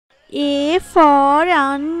A for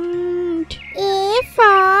ant. A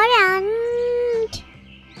for ant.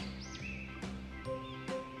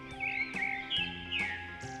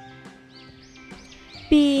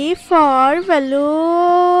 B for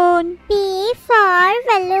balloon. B for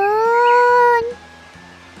balloon.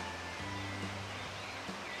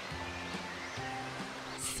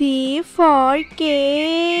 C for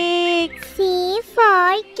cake. C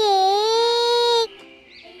for cake.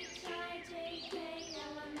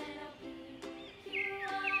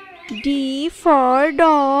 D for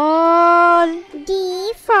doll.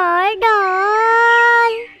 D for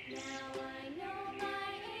doll.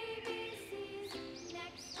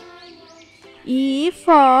 E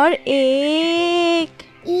for egg.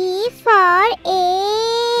 E for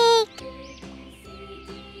egg.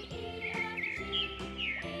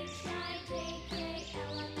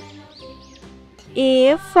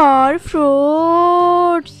 A for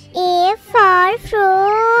fruits. A for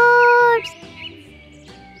fruits.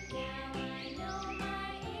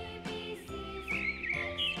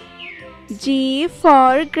 G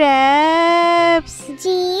for grapes.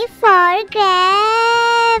 G for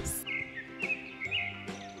grapes.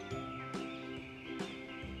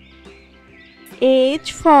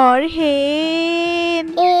 H for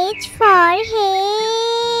hen. H for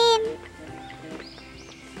hen.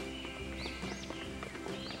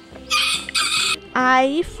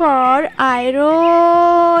 I for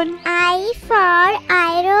iron. I for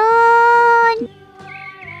iron.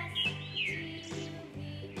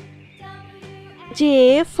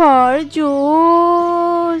 J for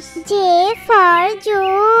juice. J for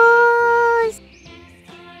juice.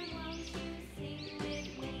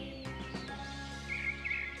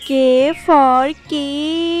 K for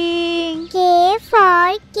king. K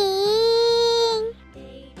for king.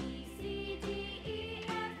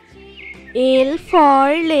 L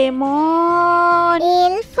for lemon.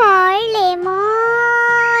 L for lemon.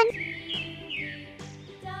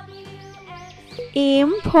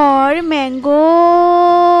 M for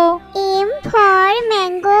mango. M for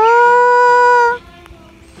mango.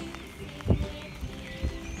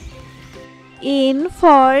 N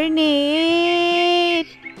for net.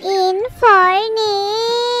 N for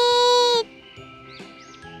net.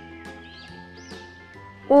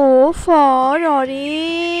 O for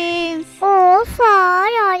orange. O for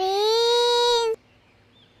orange.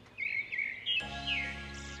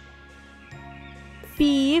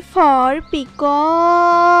 P for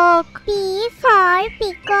peacock. P for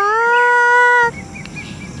peacock.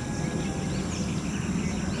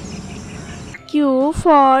 Q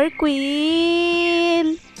for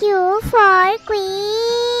quail. Q for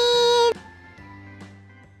queen.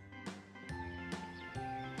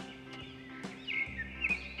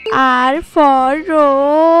 R for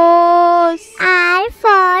rose. R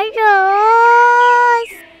for rose.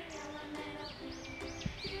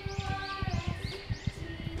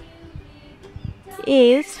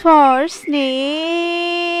 S for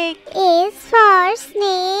snake. S for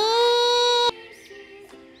snake.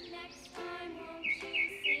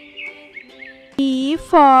 T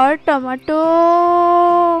for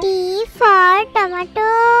tomato. T for tomato.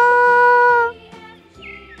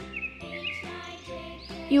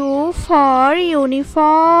 U for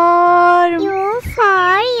uniform. U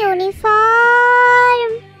for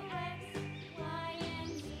uniform.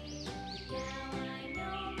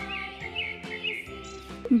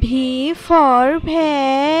 V for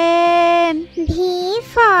van. V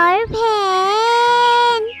for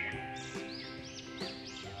van.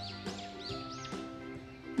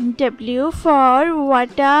 W for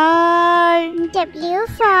water. W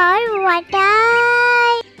for water.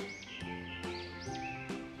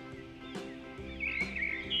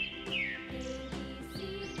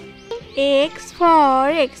 X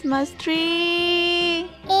for Xmas tree.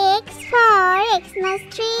 X for Xmas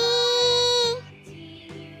tree.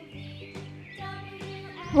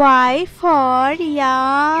 Y for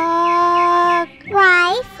yak.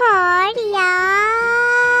 Y for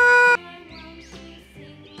yak.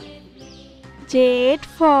 Z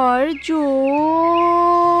for zoo.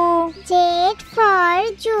 Z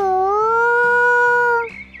for zoo.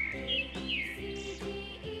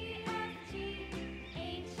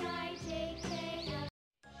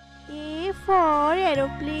 A for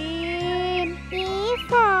aeroplane. A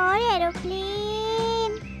for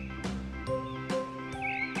aeroplane.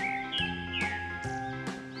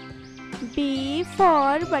 B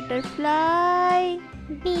for butterfly.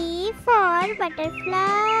 B for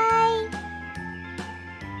butterfly.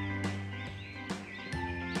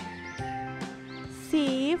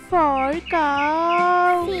 C for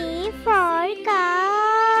cow. C for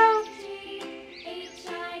cow.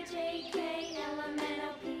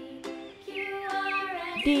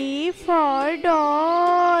 D for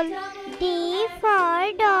doll. D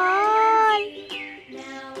for doll.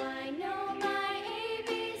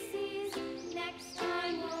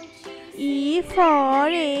 E for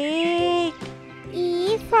egg.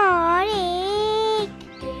 E for egg.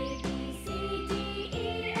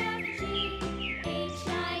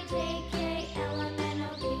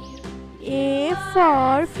 A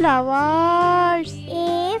for flowers.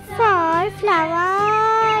 A for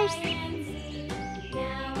flowers.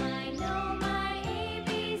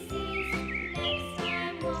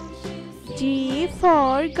 G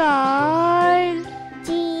for girl. G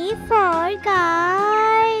for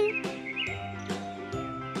girl.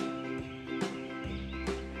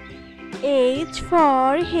 H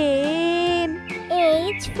for hen.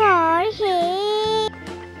 H for hen.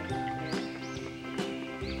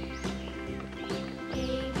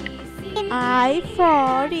 I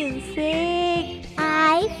for insect.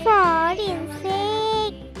 I for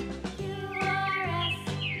insect.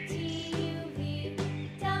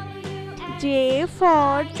 J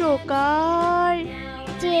for joker.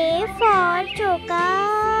 J for joker.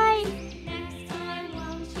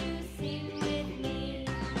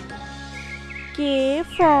 K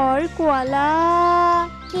for koala.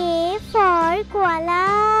 K for koala.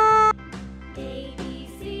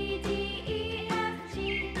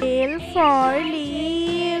 L for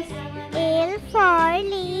leaf. L for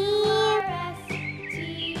leaf.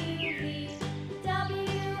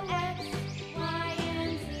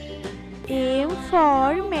 M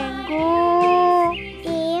for mango.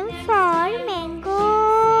 M for mango.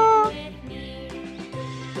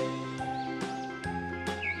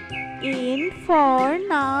 N for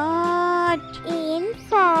nut. N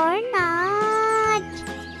for nut.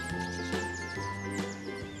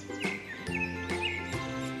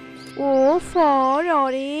 O for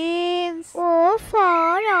orange. O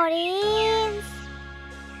for orange.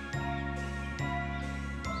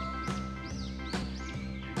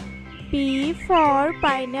 P for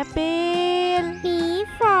pineapple. P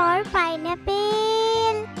for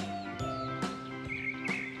pineapple.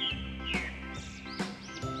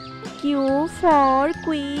 Q for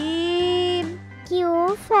queen.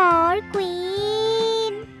 Q for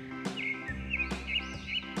queen.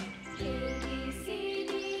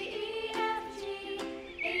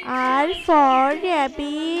 R for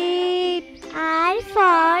rabbit. R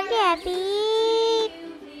for rabbit.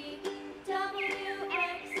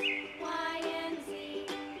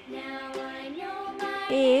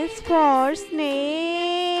 S for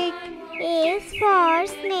snake. S for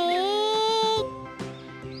snake.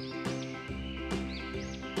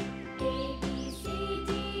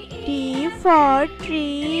 T for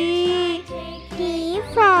tree. T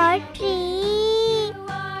for tree.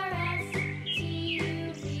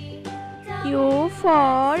 U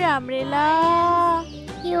for umbrella.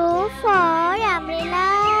 U for umbrella.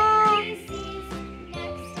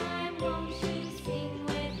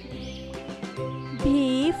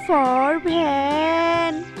 V for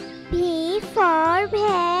van. V for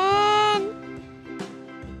van.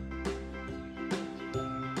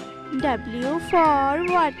 W for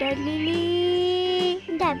water lily.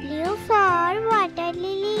 W for water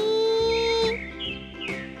lily.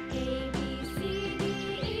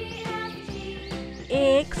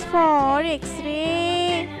 X for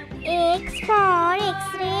X-ray. X for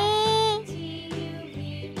X-ray.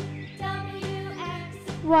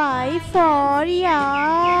 Y for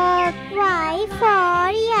yak. Y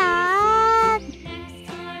for yak.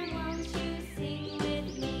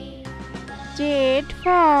 Z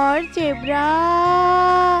for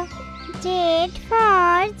zebra. Z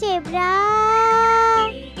for zebra.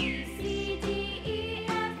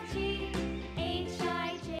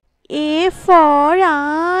 A for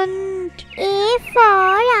ant. A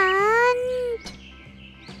for ant.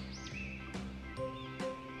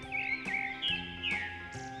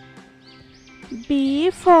 B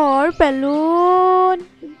for balloon.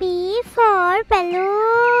 B for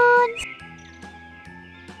balloon.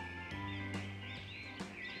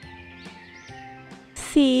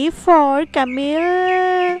 C for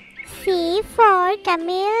camel. C for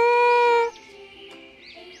camel.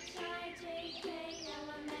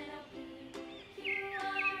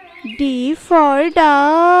 D for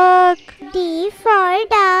duck. D for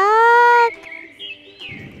duck.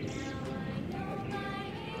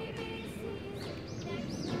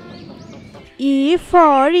 E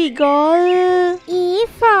for eagle. E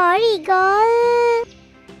for eagle.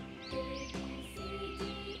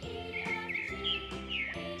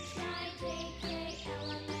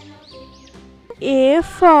 F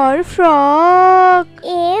for frog.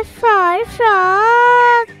 A for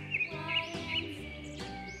frog.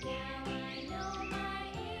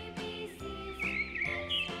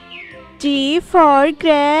 G for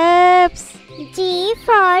grapes. G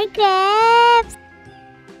for grapes.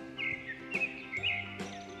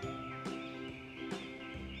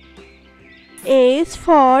 H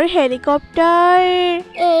for helicopter.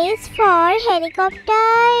 H for helicopter.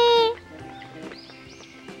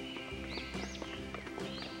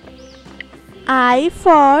 I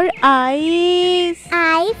for ice.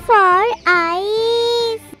 I for ice.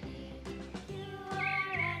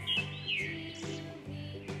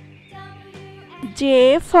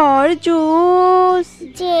 J for juice.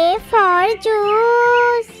 J for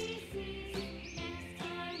juice.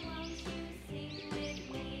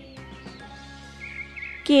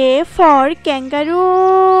 K for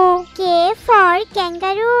kangaroo. K for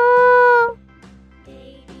kangaroo.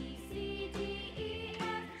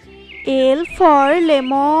 L for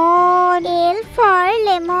lemon. L for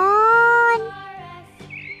lemon.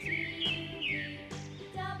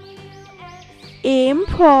 M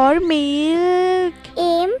for milk.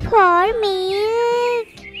 M for milk.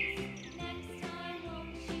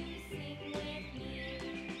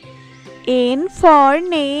 N for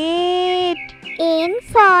net. N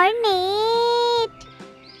for net.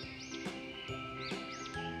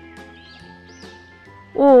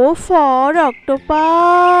 O for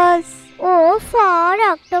octopus. O for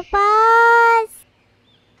octopus.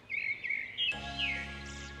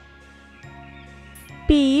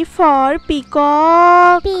 P for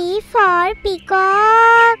peacock. P for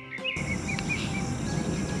peacock.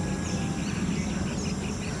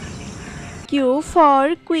 Q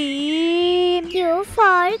for queen. Q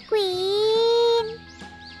for queen.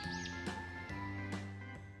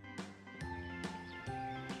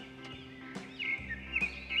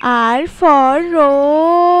 R for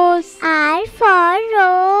rose. R for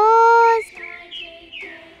rose.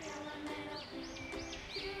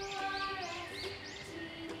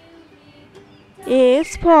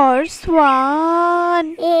 S for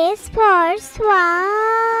swan. S for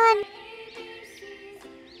swan.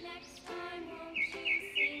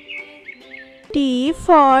 T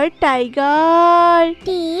for tiger.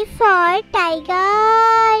 T for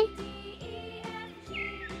tiger.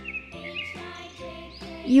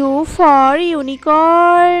 U for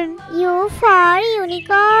unicorn. U for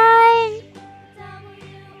unicorn.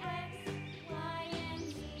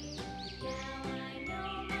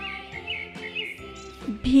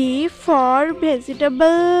 V for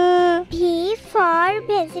vegetable. V for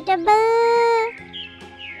vegetable.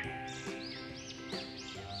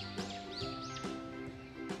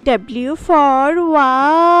 W for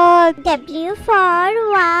watch. W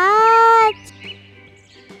for watch.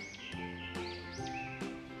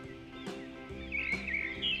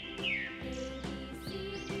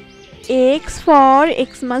 X for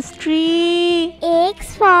Xmas tree.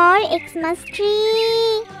 X for Xmas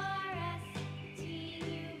tree.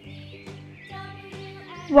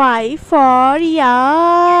 Y for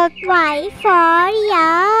yak. Y for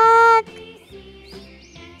yak.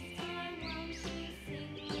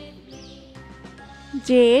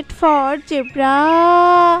 Z for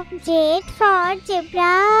zebra. Z for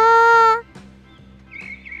zebra.